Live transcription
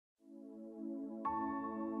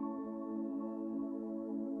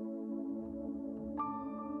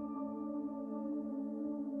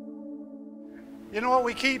You know what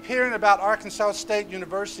we keep hearing about Arkansas State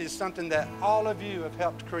University is something that all of you have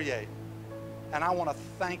helped create. And I want to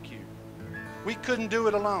thank you. We couldn't do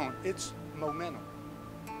it alone. It's momentum.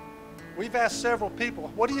 We've asked several people,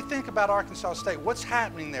 what do you think about Arkansas State? What's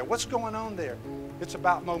happening there? What's going on there? It's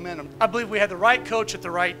about momentum. I believe we had the right coach at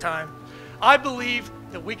the right time. I believe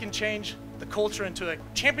that we can change the culture into a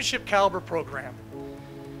championship caliber program.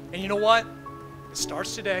 And you know what? It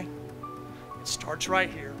starts today. It starts right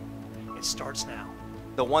here. It starts now.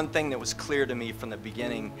 The one thing that was clear to me from the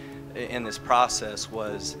beginning in this process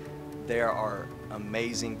was there are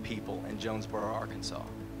amazing people in Jonesboro, Arkansas,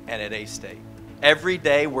 and at A-State. Every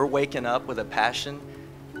day we're waking up with a passion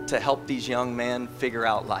to help these young men figure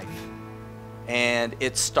out life. And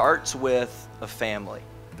it starts with a family.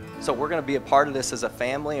 So we're going to be a part of this as a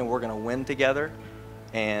family, and we're going to win together.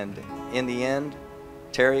 And in the end,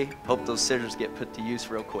 Terry, hope those scissors get put to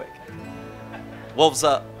use real quick. Wolves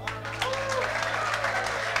up.